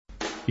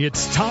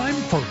It's time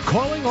for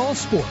Calling All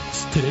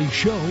Sports. Today's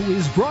show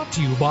is brought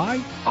to you by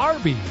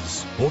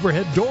Arby's,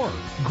 Overhead Door,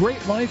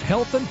 Great Life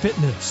Health and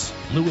Fitness,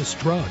 Lewis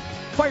Drug,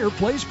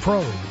 Fireplace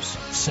Pros,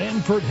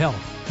 Sanford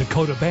Health,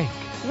 Dakota Bank,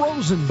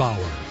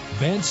 Rosenbauer,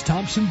 Vance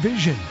Thompson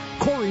Vision,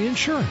 Corey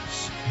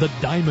Insurance, The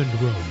Diamond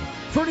Room,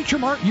 Furniture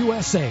Mart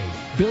USA,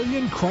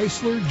 Billion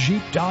Chrysler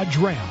Jeep Dodge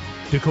Ram,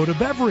 Dakota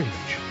Beverage,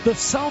 the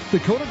South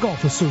Dakota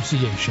Golf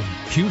Association,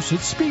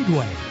 Puget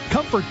Speedway,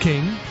 Comfort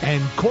King,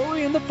 and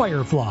Corey and the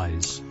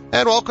Fireflies.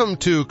 And welcome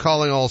to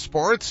Calling All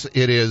Sports.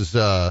 It is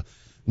No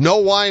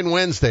Wine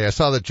Wednesday. I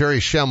saw that Jerry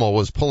Schemmel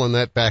was pulling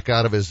that back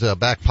out of his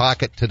back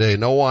pocket today.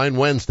 No Wine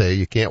Wednesday.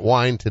 You can't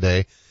whine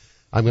today.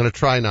 I'm going to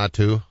try not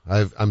to.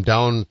 I'm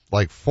down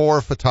like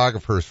 4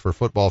 photographers for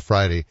Football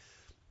Friday.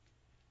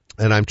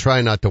 And I'm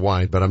trying not to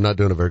whine, but I'm not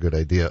doing a very good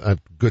idea.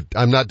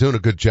 I'm not doing a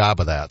good job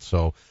of that.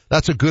 So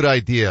that's a good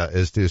idea,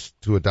 is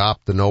to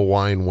adopt the No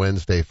Wine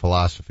Wednesday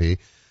philosophy.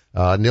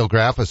 Neil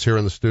Graff is here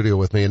in the studio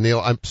with me. And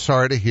Neil, I'm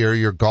sorry to hear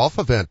your golf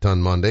event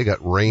on Monday got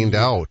rained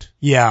out.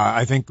 Yeah,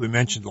 I think we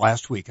mentioned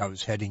last week I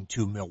was heading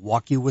to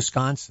Milwaukee,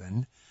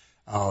 Wisconsin,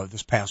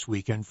 this past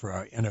weekend for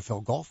an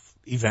NFL golf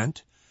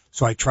event.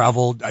 So I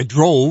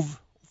drove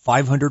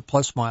 500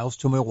 plus miles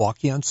to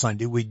Milwaukee on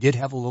Sunday. We did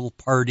have a little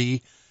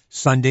party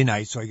Sunday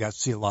night, so I got to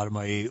see a lot of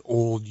my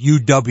old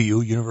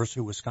UW, University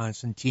of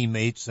Wisconsin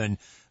teammates, and a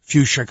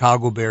few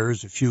Chicago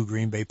Bears, a few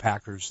Green Bay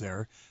Packers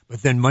there.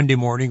 But then Monday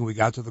morning we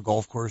got to the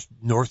golf course,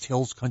 North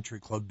Hills Country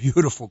Club,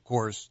 beautiful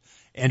course,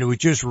 and it was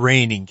just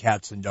raining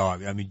cats and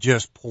dogs. I mean,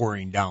 just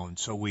pouring down.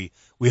 So we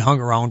hung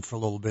around for a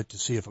little bit to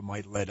see if it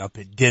might let up.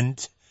 It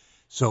didn't.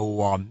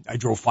 So I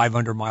drove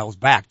 500 miles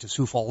back to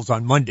Sioux Falls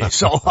on Monday.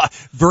 So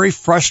very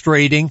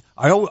frustrating.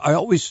 I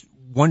always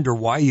wonder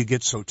why you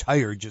get so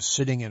tired just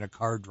sitting in a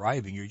car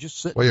driving. You're just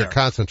sitting there. Well, you're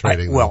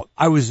concentrating.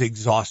 I was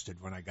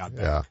exhausted when I got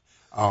back.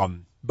 Yeah.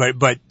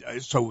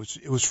 So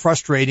it was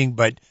frustrating,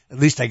 but at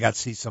least I got to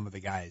see some of the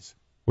guys.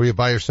 Were you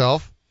by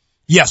yourself?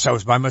 Yes, I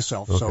was by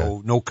myself. Okay.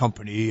 So no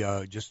company,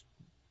 just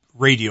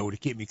radio to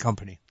keep me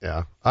company.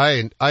 Yeah.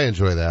 I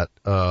enjoy that.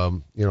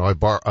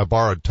 I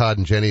borrowed Todd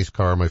and Jenny's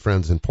car, my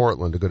friends in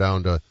Portland, to go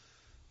down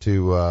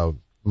to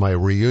my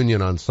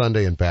reunion on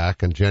Sunday and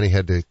back, and Jenny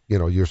had to,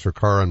 use her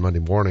car on Monday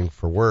morning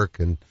for work,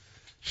 and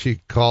she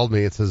called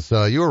me and says,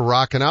 you were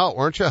rocking out,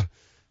 weren't you?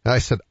 And I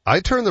said, I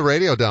turned the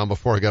radio down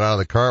before I got out of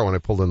the car when I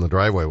pulled in the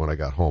driveway when I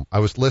got home. I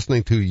was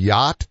listening to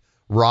Yacht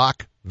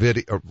Rock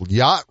Radio.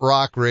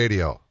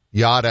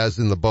 Yacht as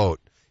in the boat.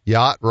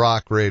 Yacht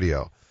Rock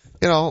Radio.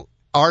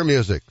 Our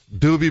music.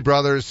 Doobie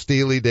Brothers,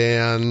 Steely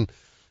Dan,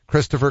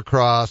 Christopher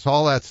Cross,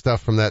 all that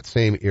stuff from that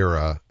same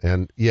era.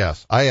 And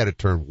yes, I had it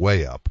turned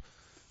way up.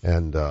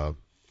 And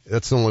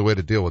that's the only way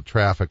to deal with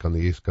traffic on the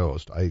East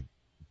Coast. I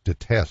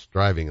detest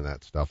driving in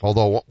that stuff.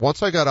 Although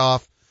once I got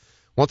off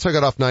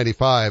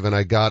 95 and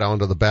I got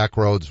onto the back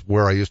roads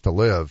where I used to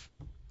live,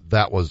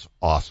 that was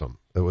awesome.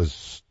 It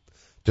was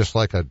just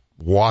like a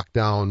walk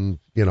down,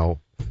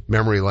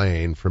 memory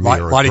lane for me. A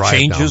lot of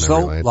changes,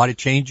 though. A lot of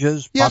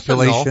changes.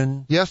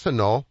 Population. Yes and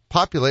no.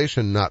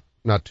 Population, not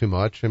too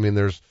much. I mean,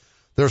 there's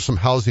some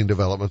housing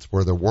developments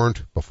where there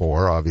weren't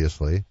before,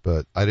 obviously,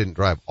 but I didn't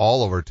drive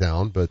all over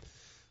town, but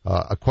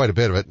quite a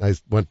bit of it. And I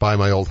went by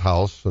my old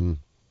house, and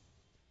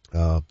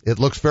it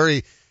looks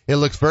very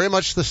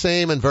much the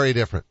same and very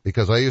different,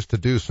 because I used to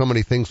do so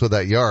many things with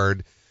that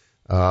yard.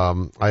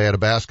 I had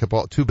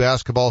 2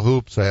 basketball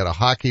hoops. I had a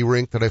hockey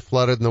rink that I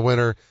flooded in the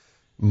winter.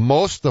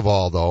 Most of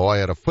all, though, I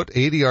had a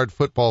 80-yard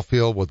football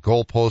field with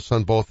goalposts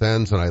on both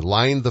ends, and I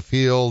lined the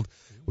field.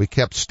 We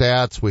kept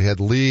stats. We had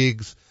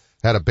leagues.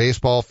 Had a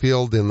baseball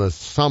field in the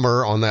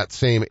summer on that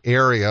same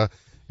area,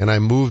 and I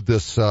moved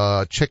this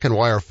chicken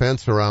wire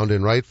fence around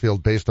in right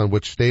field based on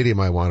which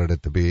stadium I wanted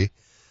it to be.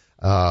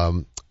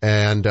 And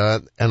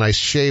I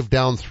shaved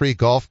down 3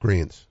 golf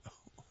greens.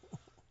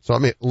 So I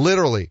mean,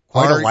 literally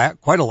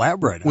quite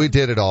elaborate. We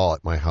did it all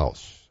at my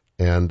house.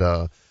 And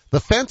the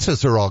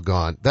fences are all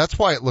gone. That's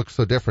why it looks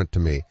so different to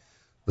me.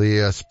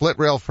 The split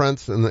rail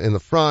fence in the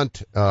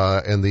front,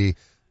 and the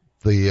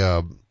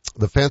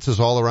fences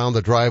all around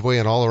the driveway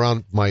and all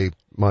around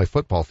my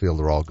football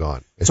field are all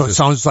gone. So it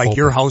sounds like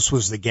your house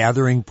was the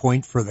gathering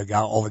point for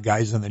all the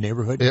guys in the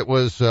neighborhood? It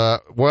was,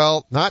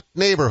 not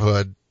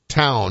neighborhood,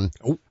 town.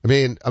 Oh.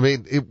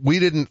 We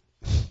didn't,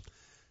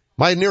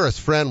 my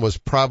nearest friend was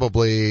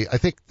probably,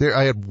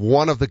 I had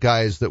one of the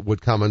guys that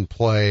would come and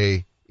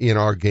play in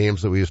our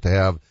games that we used to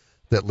have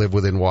that lived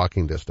within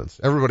walking distance.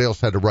 Everybody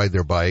else had to ride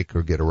their bike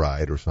or get a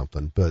ride or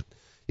something. But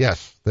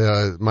yes,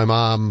 my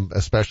mom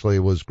especially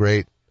was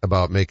great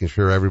about making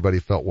sure everybody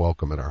felt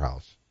welcome in our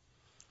house.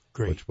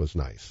 Great. Which was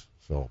nice.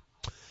 So, all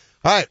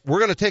right, we're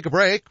going to take a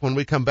break. When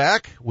we come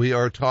back, we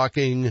are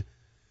talking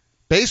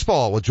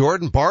baseball with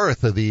Jordan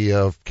Barth of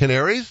the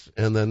Canaries,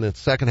 and then the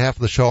second half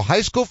of the show,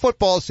 high school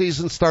football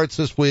season starts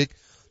this week.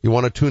 You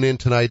want to tune in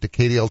tonight to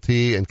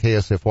KDLT and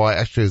KSFY.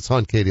 Actually, it's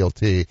on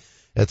KDLT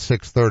at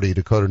 6:30,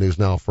 Dakota News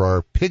Now, for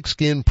our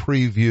Pigskin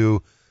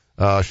Preview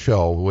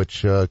show,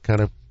 which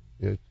kind of,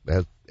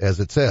 as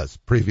it says,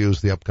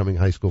 previews the upcoming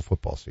high school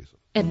football season.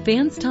 At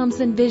Vance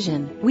Thompson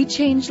Vision, we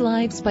change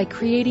lives by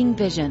creating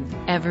vision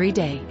every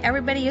day.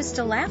 Everybody used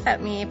to laugh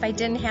at me if I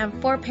didn't have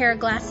 4 pair of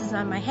glasses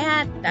on my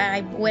head. I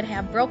would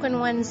have broken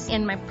ones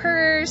in my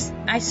purse.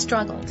 I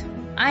struggled.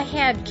 I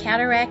had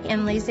cataract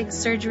and LASIK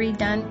surgery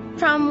done.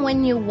 From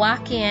when you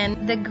walk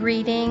in, the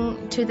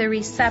greeting to the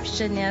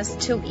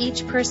receptionist to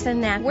each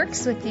person that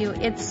works with you,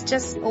 it's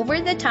just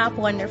over the top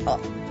wonderful.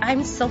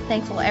 I'm so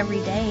thankful every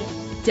day.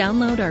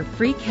 Download our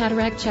free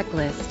cataract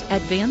checklist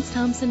at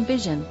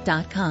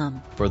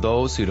VanceThompsonVision.com. For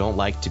those who don't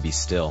like to be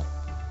still.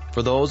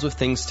 For those with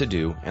things to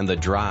do and the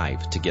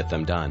drive to get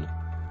them done.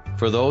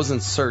 For those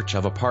in search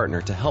of a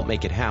partner to help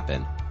make it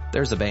happen,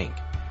 there's a bank.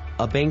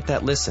 A bank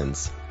that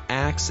listens,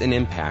 acts, and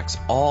impacts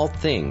all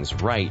things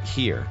right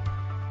here.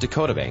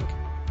 Dakota Bank.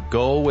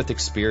 Go with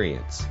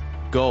experience.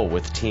 Go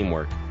with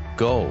teamwork.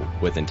 Go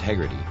with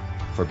integrity.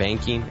 For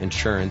banking,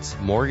 insurance,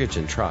 mortgage,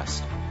 and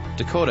trust.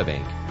 Dakota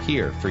Bank.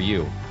 Here for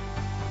you.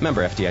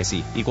 Member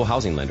FDIC, equal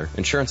housing lender,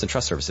 insurance and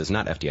trust services,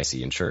 not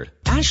FDIC insured.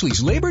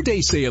 Ashley's Labor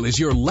Day sale is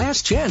your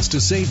last chance to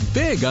save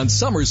big on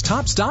summer's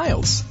top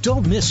styles.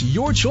 Don't miss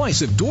your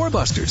choice of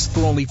doorbusters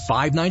for only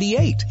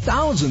 $5.98.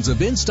 Thousands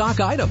of in-stock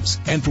items.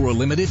 And for a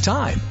limited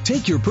time,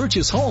 take your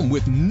purchase home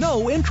with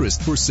no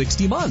interest for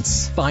 60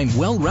 months. Find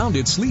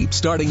well-rounded sleep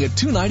starting at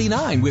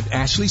 $2.99 with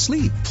Ashley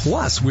Sleep.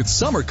 Plus, with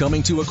summer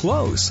coming to a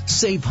close,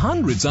 save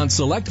hundreds on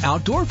select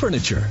outdoor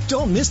furniture.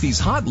 Don't miss these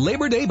hot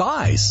Labor Day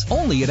buys.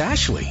 Only at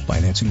Ashley.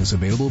 Financing is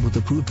available with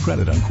approved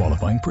credit on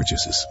qualifying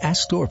purchases.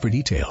 Ask store for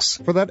details.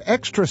 For that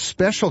extra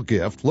special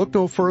gift, look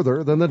no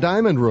further than the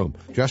Diamond Room.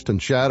 Justin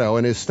Shadow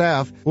and his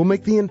staff will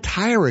make the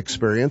entire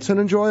experience an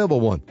enjoyable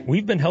one.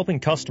 We've been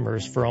helping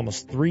customers for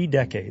almost 3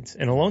 decades,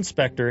 and Alone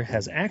Spectre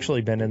has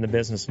actually been in the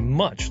business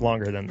much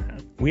longer than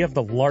that. We have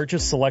the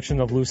largest selection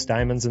of loose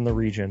diamonds in the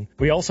region.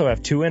 We also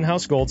have 2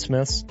 in-house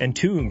goldsmiths and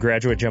 2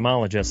 graduate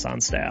gemologists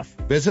on staff.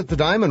 Visit the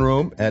Diamond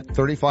Room at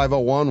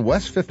 3501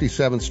 West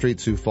 57th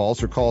Street, Sioux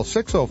Falls, or call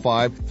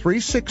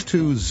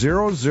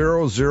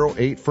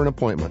 605-362-0008 for an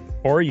appointment.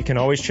 Or you can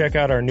always check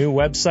out our new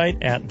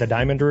website at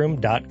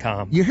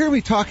thediamondroom.com. You hear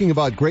me talking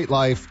about Great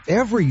Life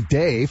every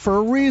day for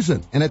a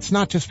reason, and it's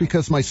not just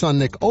because my son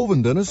Nick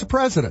Ovenden is the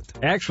president.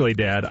 Actually,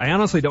 Dad, I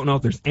honestly don't know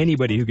if there's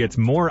anybody who gets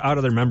more out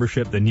of their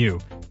membership than you.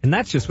 And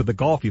that's just with the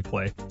golf you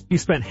play. You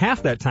spent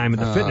half that time at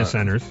the fitness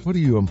centers. What are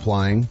you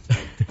implying?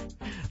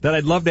 That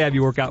I'd love to have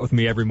you work out with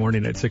me every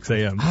morning at 6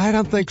 a.m. I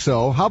don't think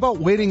so. How about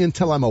waiting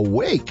until I'm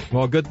awake?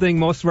 Well, good thing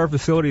most of our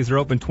facilities are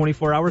open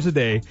 24 hours a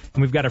day,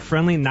 and we've got a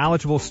friendly,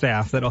 knowledgeable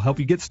staff that'll help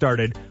you get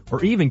started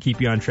or even keep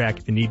you on track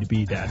if you need to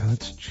be, Dad.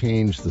 Let's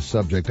change the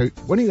subject.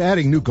 When are you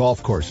adding new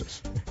golf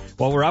courses?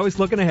 Well, we're always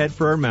looking ahead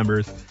for our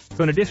members.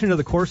 So in addition to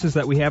the courses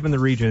that we have in the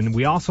region,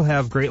 we also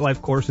have Great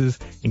Life courses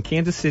in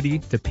Kansas City,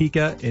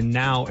 Topeka, and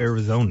now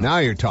Arizona. Now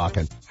you're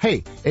talking.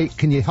 Hey,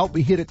 can you help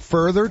me hit it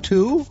further,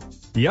 too?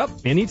 Yep,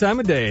 any time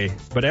of day.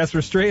 But as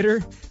for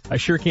straighter, I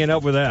sure can't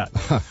help with that.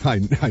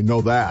 I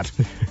know that.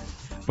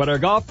 But our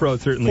golf pros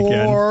certainly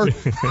can.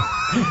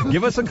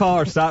 Give us a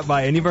call or stop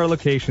by any of our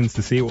locations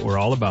to see what we're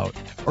all about.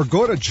 Or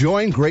go to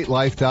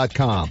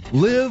joingreatlife.com.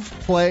 Live,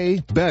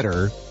 play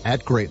better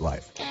at Great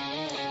Life.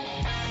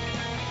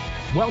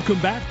 Welcome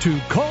back to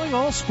Calling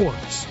All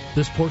Sports.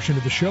 This portion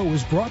of the show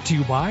is brought to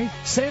you by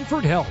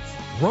Sanford Health,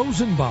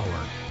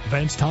 Rosenbauer,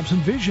 Vance Thompson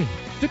Vision,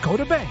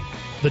 Dakota Bank,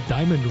 the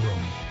Diamond Room,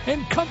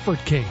 and Comfort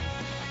King.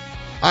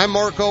 I'm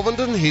Mark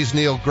Ovenden. He's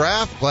Neil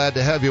Graff. Glad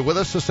to have you with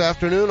us this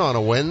afternoon on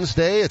a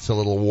Wednesday. It's a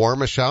little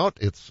warmish out.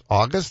 It's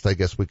August. I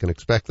guess we can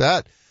expect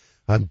that.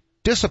 I'm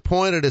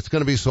disappointed it's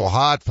going to be so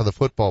hot for the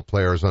football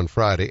players on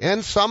Friday,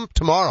 and some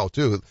tomorrow,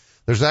 too.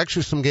 There's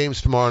actually some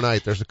games tomorrow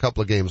night. There's a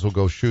couple of games we'll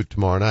go shoot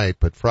tomorrow night,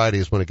 but Friday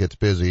is when it gets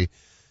busy.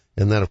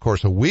 And then, of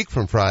course, a week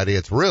from Friday,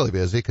 it's really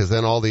busy because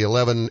then all the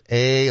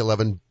 11A,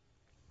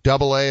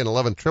 11AA, and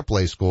 11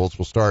 AAA schools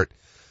will start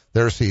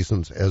their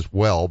seasons as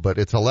well. But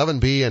it's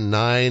 11B and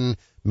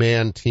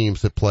 9-man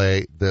teams that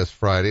play this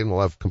Friday, and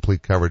we'll have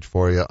complete coverage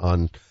for you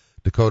on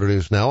Dakota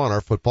News Now on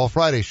our Football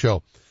Friday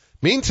show.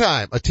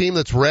 Meantime, a team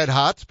that's red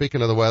hot,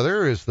 speaking of the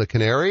weather, is the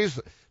Canaries.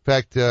 In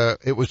fact,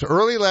 it was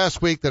early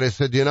last week that I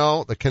said,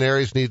 the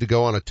Canaries need to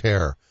go on a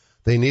tear.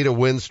 They need a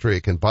win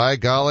streak. And by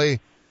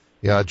golly,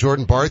 yeah,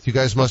 Jordan Barth, you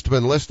guys must have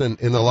been listening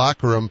in the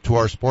locker room to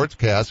our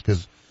sportscast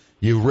because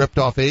you ripped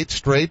off 8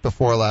 straight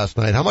before last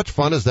night. How much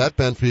fun has that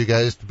been for you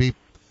guys to be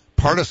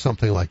part of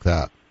something like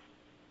that?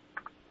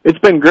 It's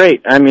been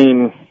great. I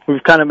mean,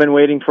 we've kind of been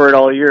waiting for it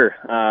all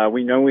year.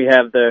 We know we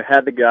had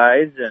the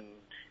guys and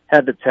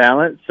had the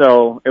talent,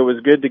 so it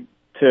was good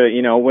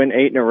to win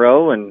 8 in a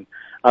row. And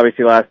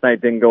obviously last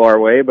night didn't go our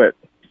way, but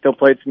still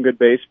played some good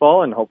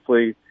baseball and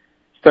hopefully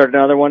start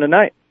another one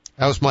tonight.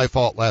 That was my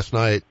fault last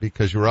night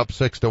because you were up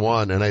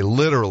 6-1, and I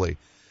literally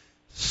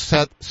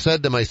said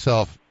to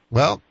myself,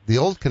 well, the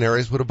old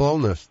Canaries would have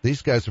blown this.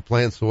 These guys are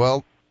playing so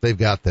well, they've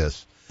got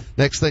this.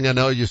 Next thing I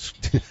know,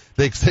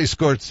 they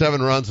scored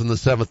 7 runs in the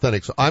 7th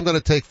inning. So I'm going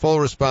to take full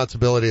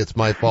responsibility. It's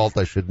my fault.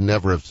 I should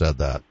never have said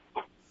that.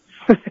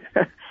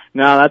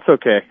 No, that's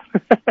okay.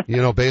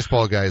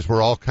 Baseball guys,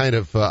 we're all kind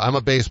of, I'm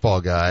a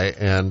baseball guy,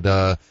 and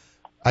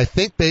I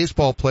think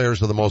baseball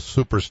players are the most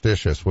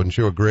superstitious. Wouldn't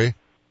you agree?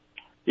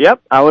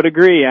 Yep, I would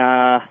agree.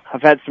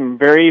 I've had some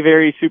very,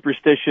 very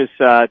superstitious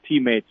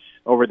teammates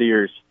over the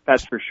years.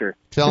 That's for sure.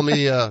 Tell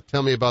me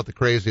about the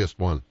craziest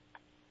one.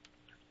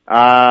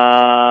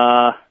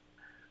 I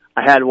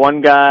had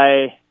one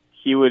guy.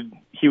 He would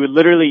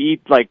literally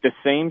eat like the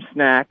same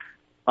snack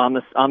on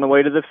the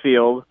way to the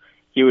field.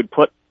 He would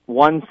put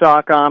one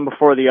sock on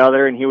before the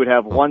other, and he would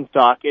have one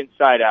sock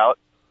inside out,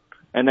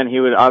 and then he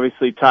would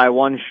obviously tie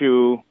one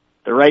shoe,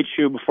 the right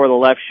shoe before the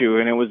left shoe,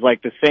 and it was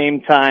like the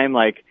same time,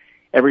 like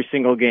every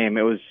single game.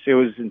 It was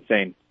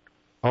insane.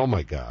 Oh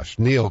my gosh,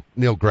 Neil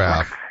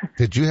Graff.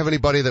 Did you have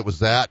anybody that was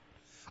that?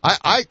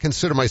 I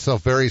consider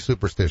myself very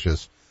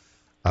superstitious,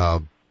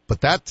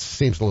 but that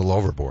seems a little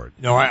overboard.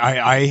 No,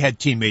 I had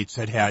teammates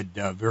that had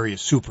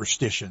various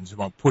superstitions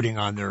about putting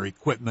on their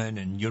equipment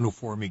and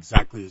uniform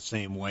exactly the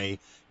same way,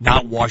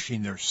 not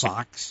washing their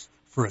socks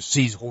for a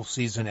whole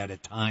season at a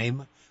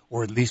time,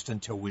 or at least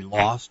until we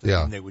lost, and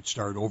then they would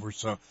start over.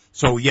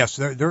 So yes,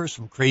 there are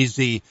some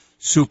crazy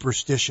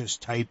superstitious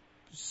type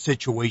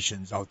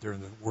situations out there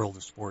in the world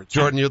of sports.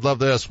 Jordan, you'd love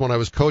this. When I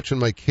was coaching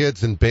my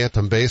kids in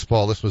Bantam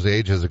baseball, this was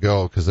ages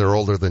ago because they're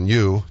older than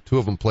you. Two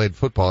of them played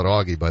football at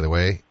Augie, by the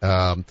way.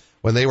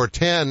 When they were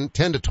 10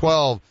 to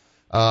 12,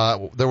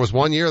 there was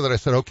one year that I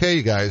said, okay,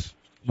 you guys,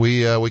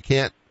 we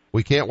can't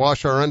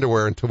wash our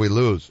underwear until we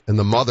lose. And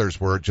the mothers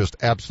were just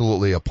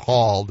absolutely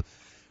appalled.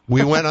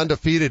 We went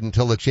undefeated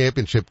until the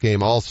championship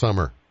game all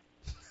summer.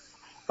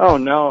 Oh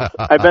no!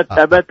 I bet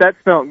that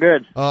smelled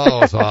good. Oh,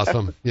 it was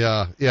awesome.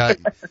 Yeah.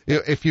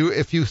 If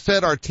you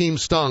said our team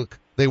stunk,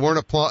 they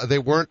weren't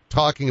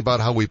talking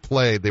about how we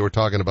played. They were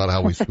talking about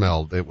how we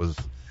smelled. It was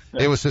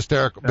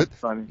hysterical. That's but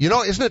funny.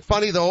 Isn't it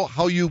funny though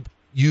how you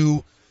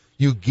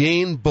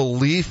gain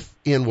belief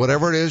in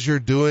whatever it is you're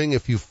doing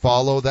if you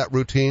follow that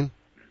routine?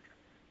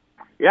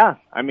 Yeah,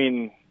 I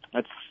mean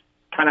that's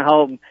kind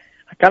of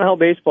how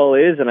baseball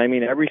is, and I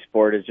mean every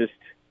sport is just.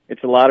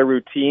 It's a lot of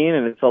routine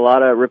and it's a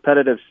lot of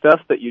repetitive stuff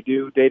that you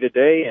do day to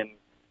day, and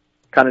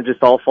kind of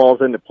just all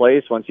falls into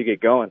place once you get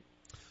going.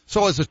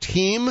 So as a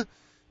team,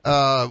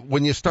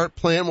 when you start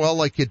playing well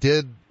like you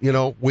did,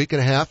 week and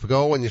a half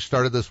ago when you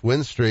started this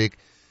win streak,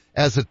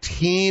 as a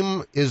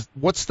team,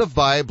 what's the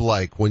vibe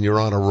like when you're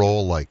on a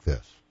roll like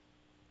this?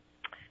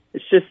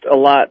 It's just a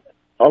lot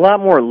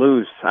more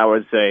loose, I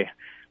would say.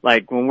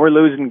 Like when we're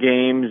losing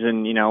games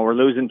and, we're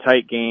losing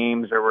tight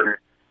games or we're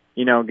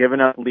giving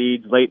up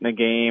leads late in the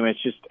game.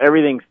 It's just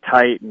everything's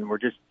tight and we're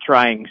just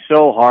trying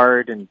so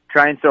hard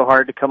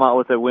to come out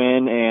with a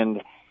win.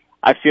 And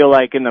I feel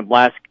like in the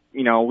last,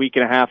 week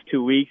and a half,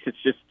 2 weeks,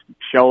 it's just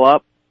show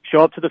up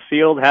to the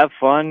field, have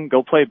fun,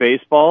 go play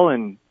baseball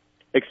and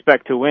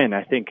expect to win.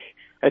 I think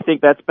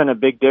that's been a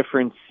big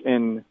difference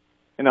in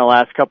the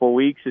last couple of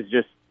weeks is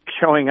just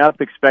showing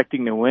up,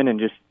 expecting to win and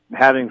just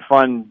having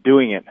fun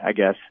doing it, I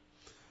guess.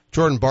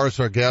 Jordan Barth's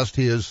our guest.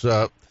 He is,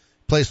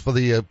 plays for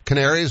the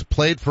Canaries,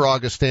 played for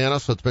Augustana,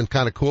 so it's been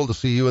kind of cool to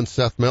see you and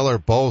Seth Miller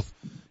both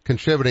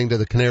contributing to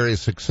the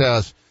Canaries'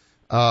 success.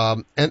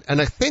 And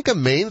I think a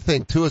main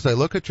thing, too, as I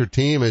look at your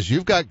team, is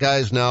you've got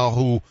guys now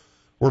who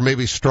were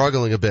maybe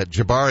struggling a bit.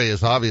 Jabari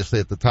is obviously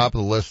at the top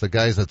of the list, the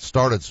guys that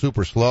started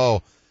super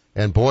slow,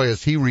 and boy,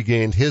 has he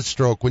regained his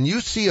stroke. When you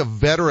see a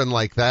veteran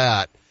like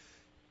that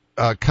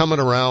coming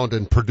around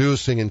and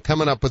producing and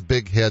coming up with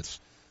big hits,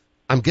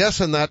 I'm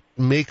guessing that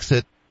makes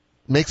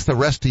the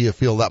rest of you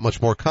feel that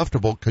much more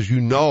comfortable because you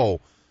know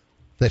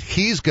that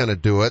he's going to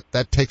do it.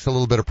 That takes a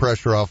little bit of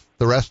pressure off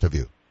the rest of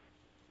you.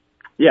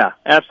 Yeah,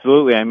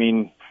 absolutely. I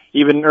mean,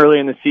 even early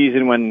in the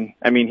season when,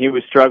 he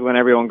was struggling,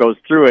 everyone goes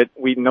through it.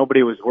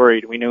 Nobody was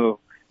worried. We knew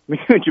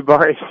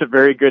Jabari is a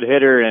very good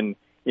hitter and,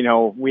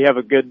 we have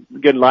a good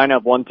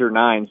lineup 1 through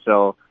 9.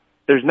 So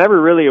there's never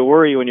really a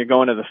worry when you're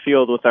going to the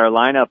field with our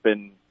lineup,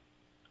 and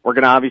we're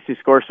going to obviously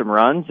score some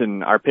runs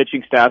and our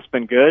pitching staff's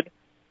been good.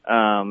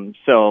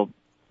 So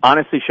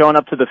honestly, showing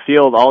up to the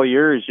field all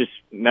year has just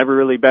never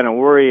really been a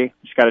worry.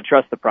 Just got to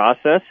trust the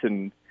process,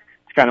 and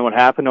it's kind of what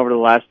happened over the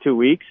last 2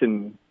 weeks,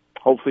 and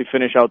hopefully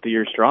finish out the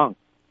year strong.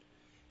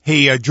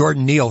 Hey,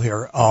 Jordan, Neal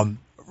here.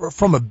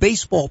 From a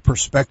baseball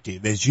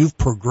perspective, as you've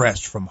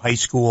progressed from high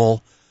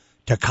school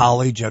to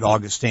college at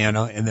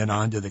Augustana and then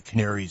on to the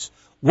Canaries,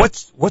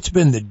 what's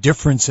been the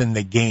difference in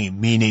the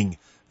game? Meaning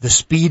the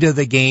speed of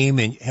the game,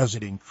 and has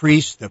it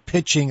increased? The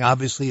pitching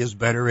obviously is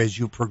better as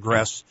you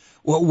progress.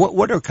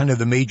 What are kind of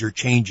the major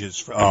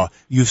changes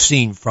you've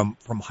seen from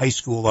high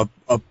school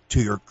up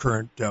to your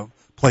current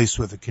place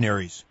with the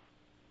Canaries?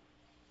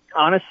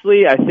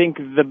 Honestly, I think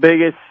the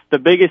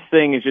biggest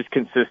thing is just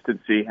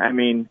consistency.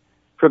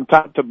 From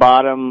top to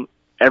bottom,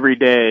 every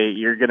day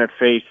you're going to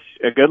face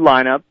a good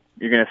lineup.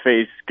 You're going to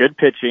face good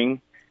pitching.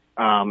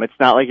 It's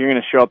not like you're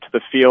going to show up to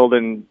the field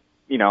and,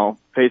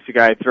 face a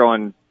guy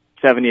throwing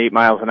 78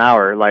 miles an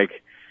hour.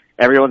 Like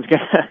everyone's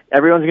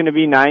going to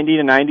be 90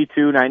 to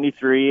 92,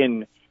 93,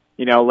 and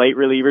late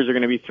relievers are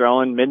going to be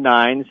throwing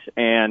mid-9s,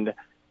 and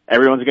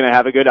everyone's going to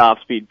have a good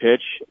off-speed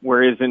pitch.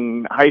 Whereas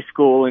in high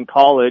school and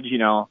college,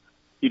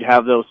 you'd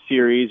have those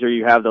series or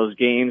you have those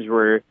games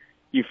where,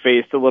 you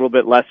faced a little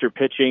bit lesser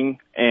pitching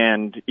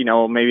and,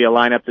 maybe a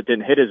lineup that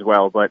didn't hit as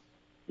well. But,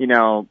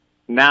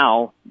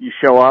 now you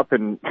show up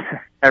and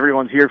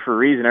everyone's here for a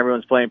reason.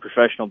 Everyone's playing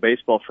professional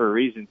baseball for a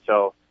reason.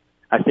 So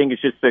I think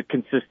it's just the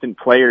consistent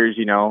players,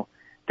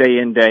 day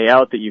in, day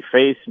out that you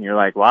face, and you're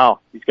like, wow,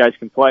 these guys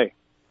can play.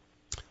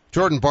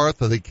 Jordan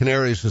Barth of the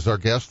Canaries is our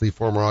guest, the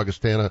former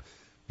Augustana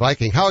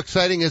Viking. How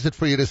exciting is it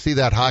for you to see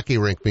that hockey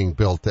rink being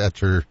built at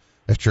your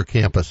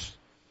campus?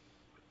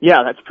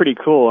 Yeah, that's pretty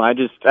cool. I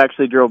just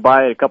actually drove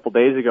by it a couple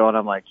days ago, and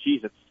I'm like,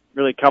 geez, it's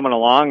really coming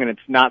along, and it's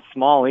not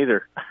small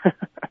either.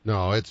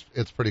 No,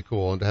 it's pretty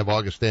cool, and to have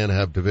Augustana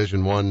have a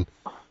Division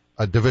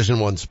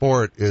I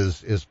sport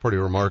is pretty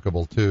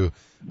remarkable too.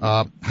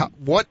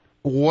 What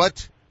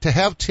to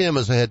have Tim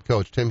as a head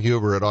coach, Tim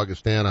Huber at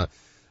Augustana?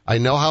 I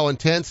know how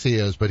intense he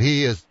is, but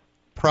he is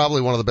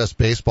probably one of the best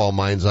baseball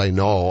minds I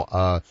know.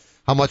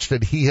 How much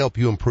did he help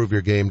you improve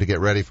your game to get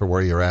ready for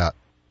where you're at?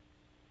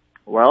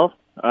 Well,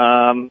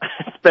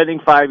 spending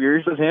 5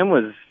 years with him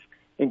was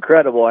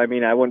incredible. I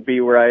mean, I wouldn't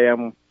be where I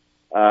am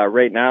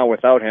right now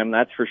without him,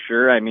 that's for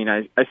sure. I mean,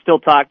 I still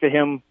talk to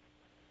him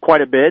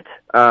quite a bit,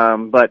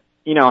 but,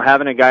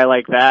 having a guy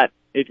like that,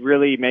 it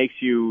really makes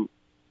you,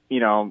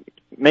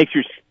 makes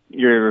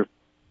your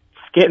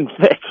skin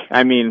thick.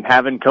 I mean,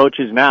 having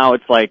coaches now,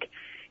 it's like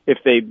if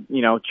they,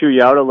 chew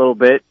you out a little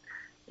bit,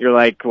 you're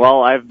like,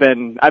 well, I've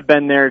been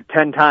there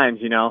 10 times,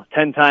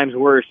 10 times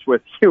worse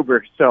with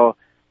Huber. So,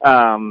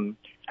 having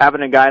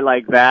a guy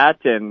like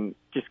that and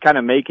just kind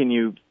of making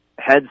you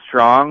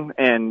headstrong,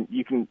 and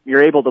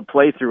you're able to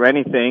play through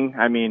anything.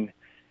 I mean,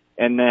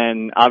 and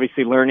then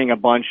obviously learning a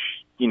bunch,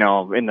 in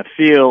the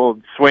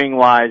field, swing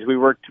wise, we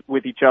worked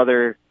with each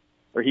other,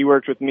 or he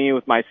worked with me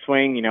with my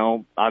swing,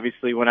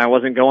 obviously when I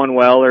wasn't going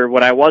well, or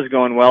when I was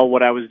going well,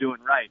 what I was doing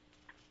right.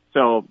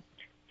 So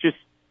just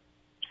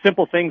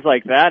simple things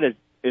like that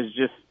is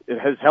just, it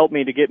has helped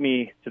me to get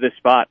me to this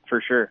spot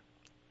for sure.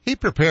 He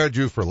prepared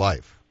you for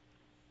life.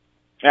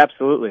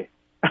 Absolutely.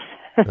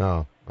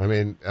 No, I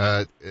mean,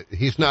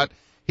 he's not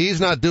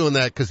doing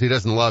that because he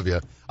doesn't love you.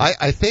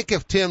 I think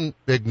if Tim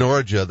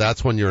ignored you,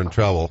 that's when you're in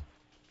trouble.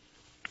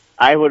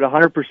 I would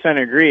 100%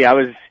 agree. I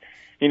was,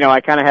 I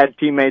kind of had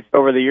teammates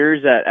over the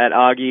years at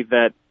Augie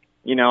that,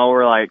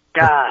 were like,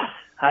 God,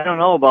 I don't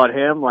know about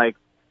him. Like,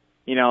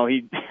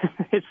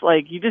 it's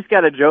like, you just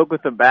got to joke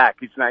with him back.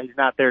 He's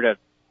not there to,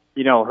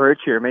 hurt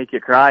you or make you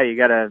cry. You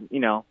got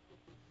to,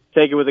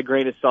 take it with a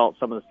grain of salt,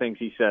 some of the things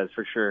he says,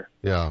 for sure.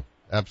 Yeah.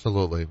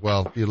 Absolutely.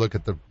 Well, you look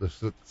at the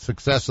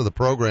success of the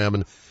program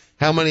and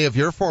how many of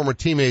your former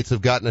teammates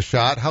have gotten a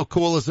shot. How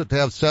cool is it to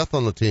have Seth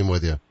on the team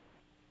with you?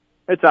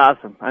 It's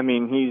awesome. I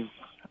mean,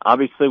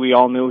 obviously we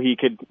all knew he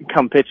could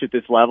come pitch at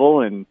this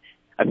level, and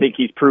I think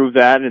he's proved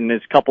that in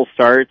his couple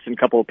starts and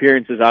couple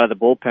appearances out of the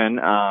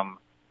bullpen.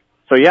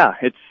 So yeah,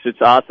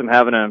 it's awesome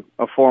having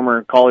a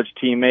former college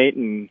teammate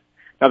and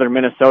another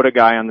Minnesota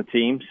guy on the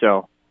team.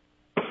 So.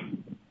 All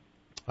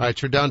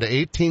right, you're down to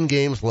 18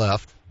 games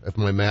left. If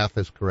my math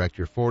is correct,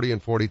 you're 40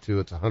 and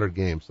 42. It's 100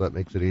 games, so that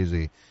makes it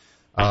easy.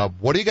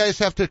 What do you guys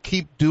have to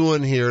keep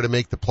doing here to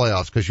make the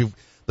playoffs? Because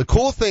the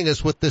cool thing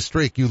is with this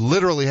streak, you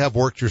literally have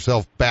worked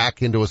yourself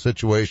back into a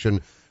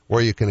situation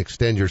where you can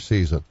extend your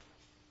season.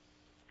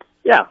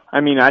 Yeah, I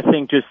mean, I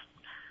think just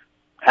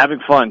having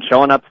fun,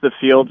 showing up to the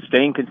field,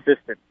 staying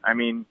consistent. I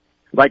mean,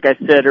 like I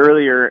said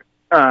earlier,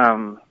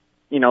 the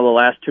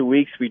last 2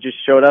 weeks we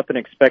just showed up and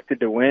expected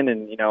to win,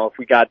 and if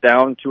we got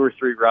down 2 or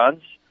 3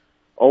 runs,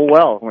 oh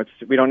well,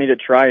 we don't need to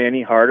try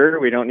any harder.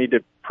 We don't need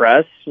to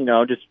press,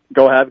 just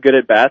go have good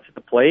at-bats at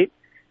the plate,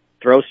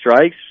 throw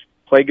strikes,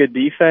 play good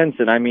defense,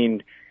 and I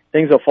mean,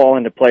 things will fall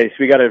into place.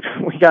 We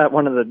got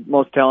one of the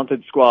most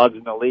talented squads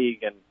in the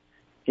league, and,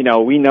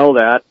 we know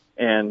that,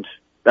 and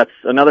that's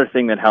another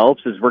thing that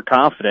helps is we're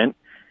confident.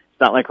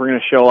 It's not like we're going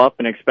to show up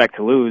and expect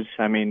to lose.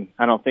 I mean,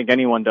 I don't think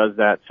anyone does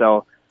that.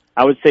 So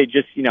I would say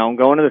just,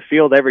 going to the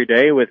field every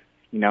day with,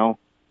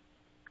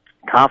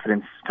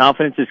 confidence.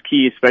 Confidence is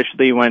key,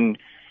 especially when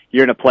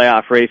you're in a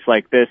playoff race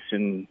like this,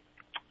 and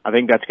I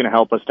think that's going to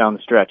help us down the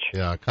stretch.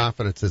 Yeah,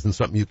 confidence isn't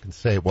something you can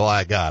say, well,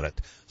 I got it.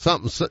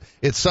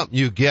 It's something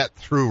you get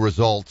through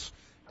results,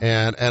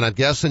 and I'm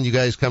guessing you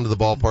guys come to the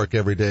ballpark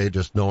every day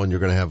just knowing you're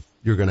going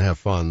to have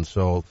fun.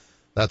 So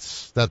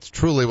that's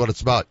truly what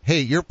it's about.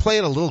 Hey, you're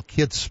playing a little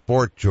kid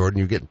sport, Jordan.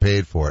 You're getting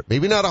paid for it.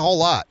 Maybe not a whole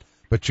lot,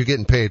 but you're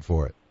getting paid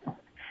for it.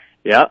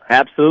 Yeah,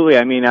 absolutely.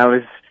 I mean, I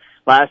was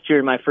last year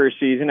in my first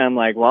season. I'm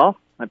like, well,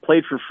 I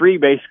played for free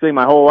basically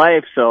my whole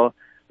life, so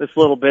this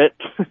little bit,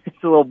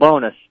 it's a little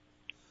bonus.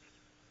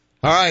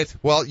 All right.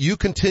 Well, you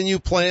continue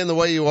playing the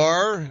way you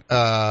are.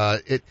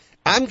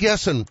 I'm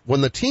guessing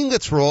when the team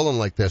gets rolling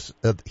like this,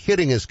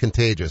 hitting is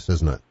contagious,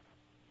 isn't it?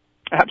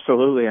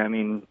 Absolutely. I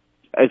mean,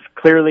 as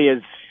clearly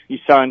as you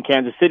saw in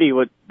Kansas City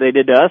what they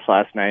did to us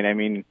last night. I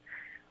mean,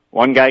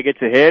 one guy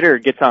gets a hit or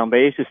gets on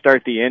base to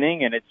start the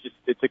inning, and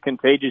it's a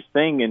contagious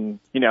thing. And,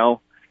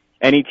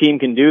 any team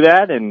can do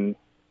that, and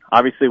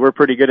obviously we're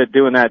pretty good at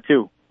doing that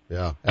too.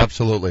 Yeah,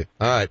 absolutely.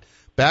 All right.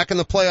 Back in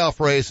the playoff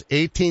race,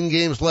 18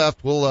 games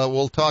left.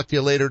 We'll talk to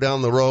you later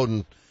down the road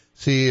and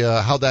see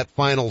how that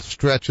final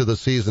stretch of the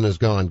season has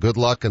gone. Good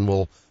luck, and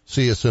we'll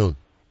see you soon.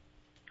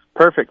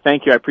 Perfect.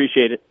 Thank you. I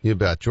appreciate it. You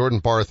bet. Jordan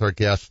Barth, our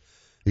guest,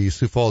 the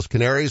Sioux Falls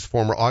Canaries,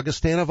 former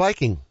Augustana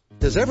Viking.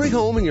 Does every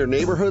home in your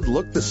neighborhood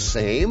look the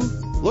same?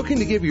 Looking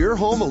to give your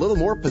home a little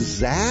more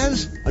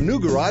pizzazz? A new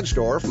garage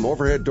door from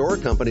Overhead Door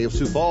Company of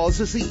Sioux Falls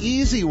is the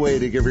easy way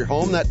to give your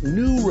home that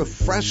new,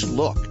 refreshed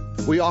look.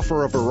 We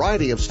offer a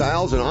variety of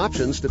styles and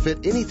options to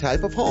fit any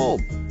type of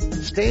home.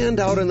 Stand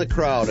out in the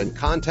crowd and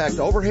contact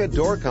Overhead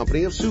Door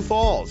Company of Sioux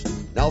Falls.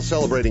 Now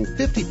celebrating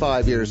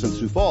 55 years in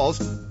Sioux Falls,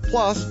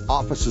 plus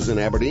offices in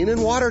Aberdeen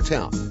and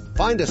Watertown.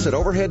 Find us at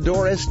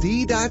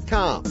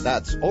overheaddoorsd.com.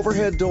 That's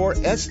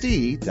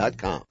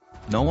overheaddoorsd.com.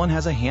 No one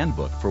has a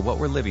handbook for what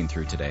we're living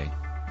through today,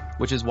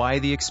 which is why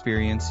the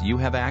experience you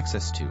have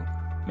access to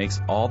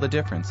makes all the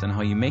difference in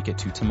how you make it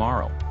to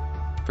tomorrow.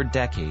 For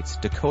decades,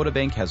 Dakota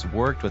Bank has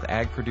worked with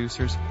ag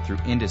producers through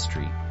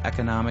industry,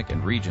 economic,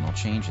 and regional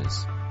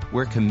changes.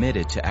 We're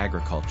committed to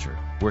agriculture.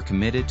 We're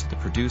committed to the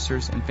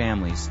producers and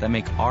families that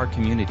make our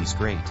communities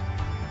great.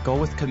 Go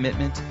with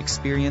commitment,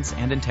 experience,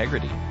 and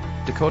integrity.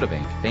 Dakota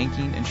Bank,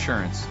 banking,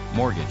 insurance,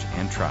 mortgage,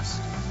 and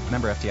trust.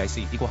 Member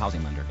FDIC, equal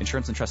housing lender.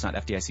 Insurance and trust not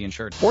FDIC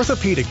insured.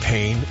 Orthopedic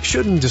pain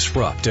shouldn't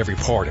disrupt every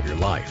part of your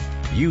life.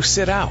 You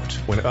sit out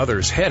when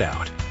others head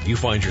out. You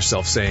find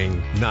yourself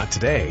saying, not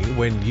today,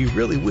 when you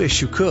really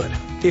wish you could.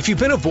 If you've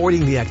been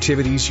avoiding the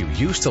activities you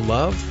used to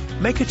love,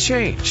 make a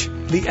change.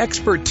 The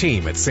expert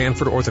team at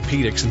Sanford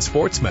Orthopedics and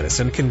Sports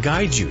Medicine can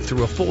guide you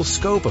through a full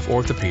scope of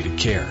orthopedic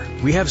care.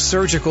 We have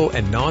surgical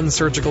and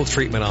non-surgical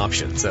treatment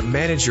options that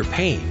manage your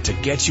pain to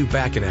get you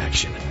back in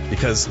action,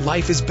 because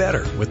life is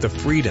better with the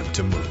freedom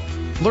to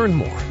move. Learn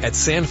more at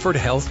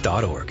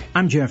sanfordhealth.org.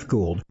 I'm Jeff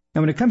Gould,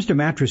 and when it comes to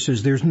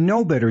mattresses, there's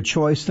no better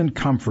choice than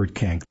Comfort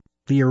King,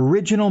 the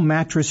original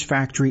mattress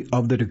factory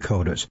of the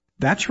Dakotas.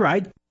 That's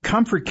right,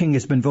 Comfort King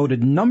has been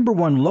voted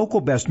 #1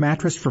 local best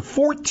mattress for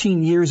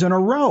 14 years in a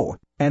row,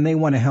 and they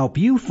want to help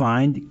you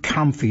find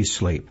comfy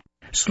sleep.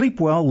 Sleep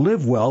well,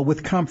 live well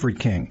with Comfort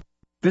King.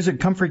 Visit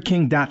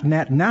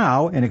ComfortKing.net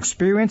now and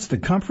experience the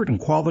comfort and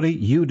quality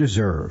you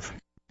deserve.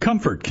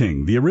 Comfort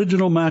King, the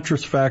original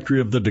mattress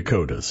factory of the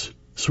Dakotas.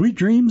 Sweet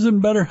dreams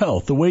and better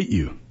health await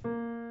you.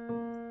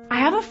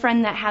 I have a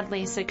friend that had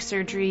LASIK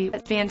surgery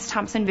at Vance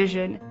Thompson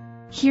Vision.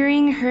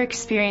 Hearing her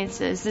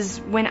experiences is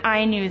when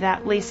I knew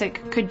that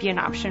LASIK could be an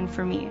option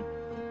for me.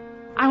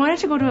 I wanted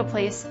to go to a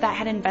place that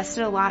had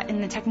invested a lot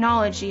in the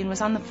technology and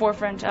was on the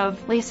forefront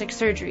of LASIK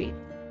surgery.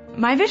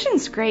 My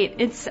vision's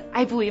great.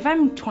 I believe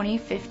I'm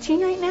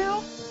 20/15 right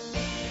now.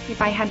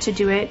 If I had to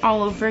do it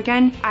all over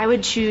again, I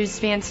would choose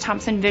Vance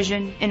Thompson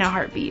Vision in a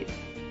heartbeat.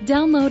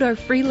 Download our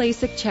free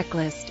LASIK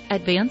checklist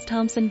at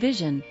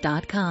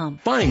VanceThompsonVision.com.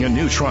 Buying a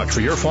new truck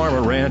for your farm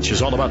or ranch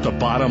is all about the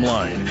bottom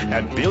line.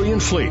 At Billion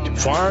Fleet,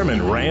 Farm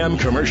and Ram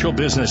Commercial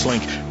Business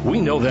Link,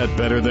 we know that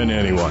better than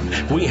anyone.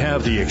 We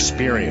have the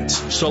experience,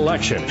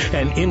 selection,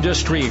 and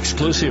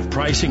industry-exclusive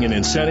pricing and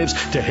incentives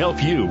to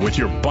help you with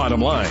your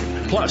bottom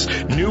line. Plus,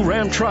 new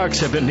Ram trucks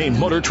have been named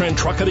Motor Trend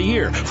Truck of the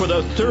Year for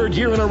the 3rd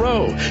year in a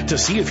row. To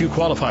see if you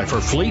qualify for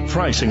fleet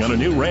pricing on a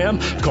new Ram,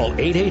 call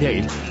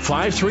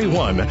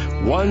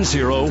 888-531-1013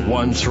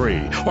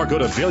 or go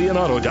to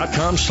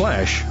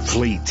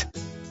billionauto.com/fleet.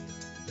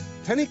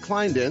 Penny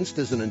Kleindienst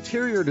is an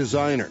interior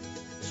designer.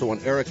 So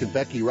when Eric and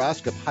Becky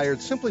Roskop hired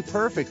Simply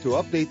Perfect to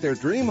update their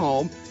dream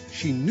home,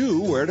 she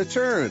knew where to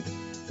turn.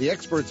 The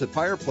experts at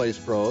Fireplace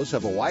Pros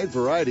have a wide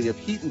variety of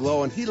heat and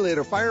glow and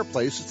Heatilator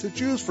fireplaces to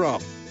choose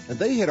from. And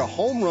they hit a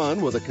home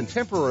run with a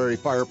contemporary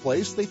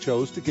fireplace they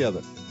chose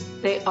together.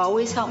 They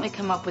always help me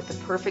come up with the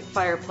perfect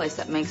fireplace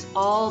that makes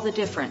all the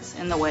difference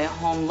in the way a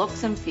home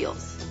looks and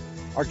feels.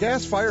 Our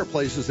gas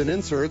fireplaces and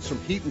inserts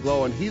from Heat and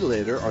Glow and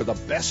Heatilator are the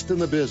best in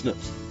the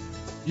business.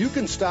 You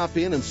can stop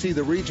in and see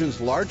the region's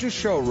largest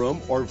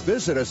showroom or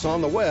visit us on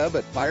the web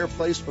at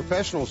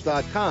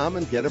fireplaceprofessionals.com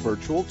and get a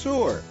virtual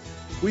tour.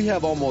 We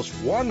have almost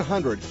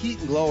 100 Heat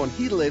and Glow and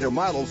Heatilator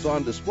models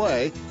on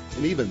display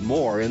and even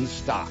more in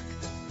stock.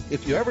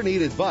 If you ever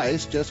need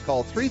advice, just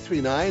call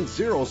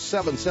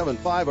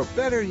 339-0775 or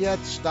better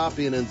yet, stop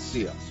in and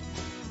see us.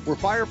 We're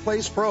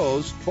Fireplace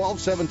Pros,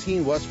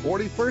 1217 West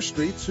 41st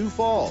Street, Sioux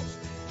Falls.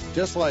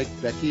 Just like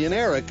Becky and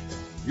Eric,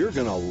 you're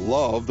going to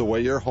love the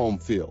way your home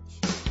feels.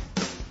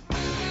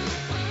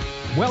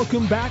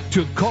 Welcome back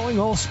to Calling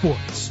All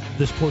Sports.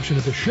 This portion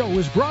of the show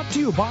is brought to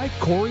you by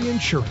Corey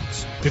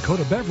Insurance,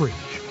 Dakota Beverage,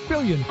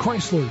 Billion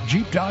Chrysler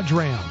Jeep Dodge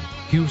Ram,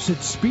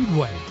 Huset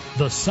Speedway,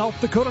 the South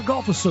Dakota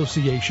Golf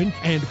Association,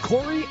 and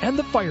Corey and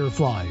the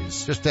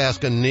Fireflies. Just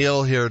asking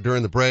Neil here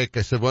during the break,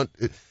 I said,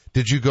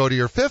 did you go to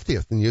your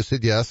 50th? And you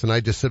said yes, and I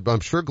just said, I'm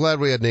sure glad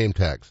we had name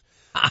tags.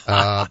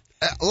 A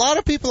lot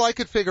of people I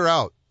could figure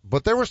out,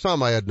 but there were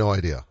some I had no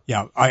idea.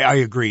 Yeah, I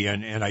agree,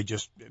 and I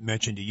just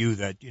mentioned to you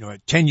that,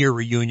 at 10-year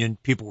reunion,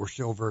 people were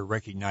still very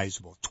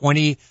recognizable.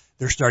 20,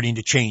 they're starting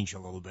to change a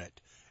little bit.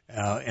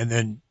 And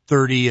then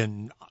 30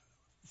 and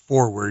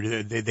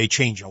forward, they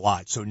change a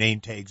lot, so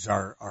name tags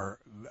are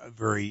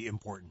very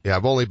important. Yeah,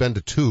 I've only been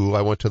to 2.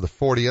 I went to the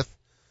 40th,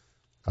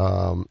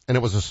 and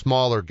it was a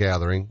smaller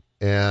gathering.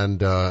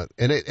 And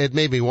it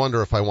made me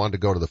wonder if I wanted to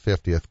go to the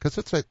 50th, because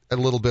it's a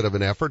little bit of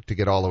an effort to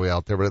get all the way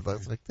out there, but I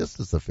was like, this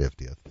is the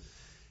 50th.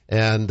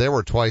 And there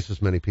were twice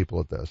as many people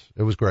at this.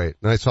 It was great.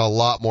 And I saw a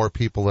lot more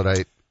people that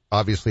I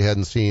obviously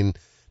hadn't seen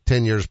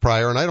 10 years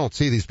prior, and I don't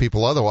see these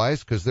people otherwise,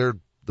 because the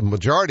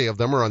majority of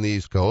them are on the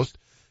East Coast,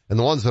 and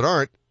the ones that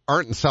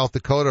aren't in South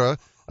Dakota.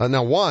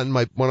 Now one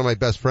of my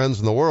best friends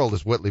in the world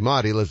is Whitley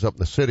Mott. He lives up in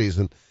the cities,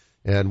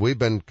 and we've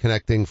been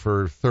connecting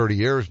for 30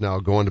 years now,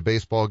 going to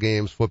baseball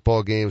games,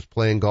 football games,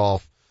 playing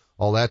golf,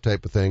 all that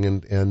type of thing.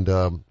 And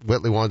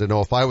Whitley wanted to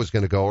know if I was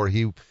going to go, or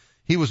he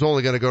was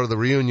only going to go to the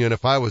reunion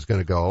if I was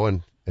going to go,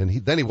 and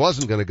then he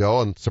wasn't going to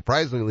go, and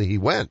surprisingly he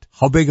went.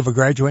 How big of a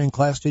graduating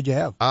class did you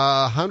have?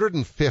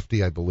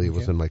 150, I believe,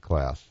 was in my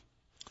class.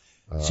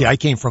 See, I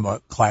came from a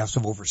class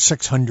of over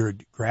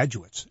 600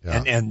 graduates,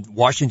 Yeah. and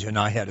Washington and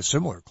I had a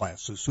similar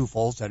class. So Sioux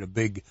Falls had a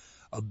big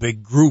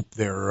group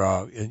there,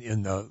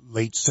 in the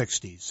late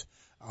 60s.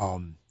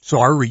 So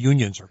our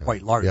reunions are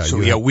quite large.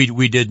 Yeah,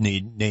 we did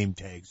need name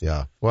tags.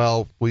 Yeah.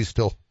 Well, we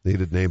still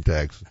needed name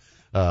tags,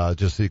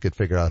 just so you could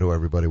figure out who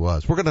everybody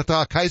was. We're going to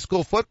talk high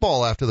school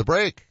football after the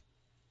break.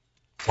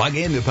 Plug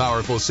into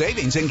Powerful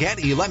Savings and get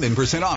 11% off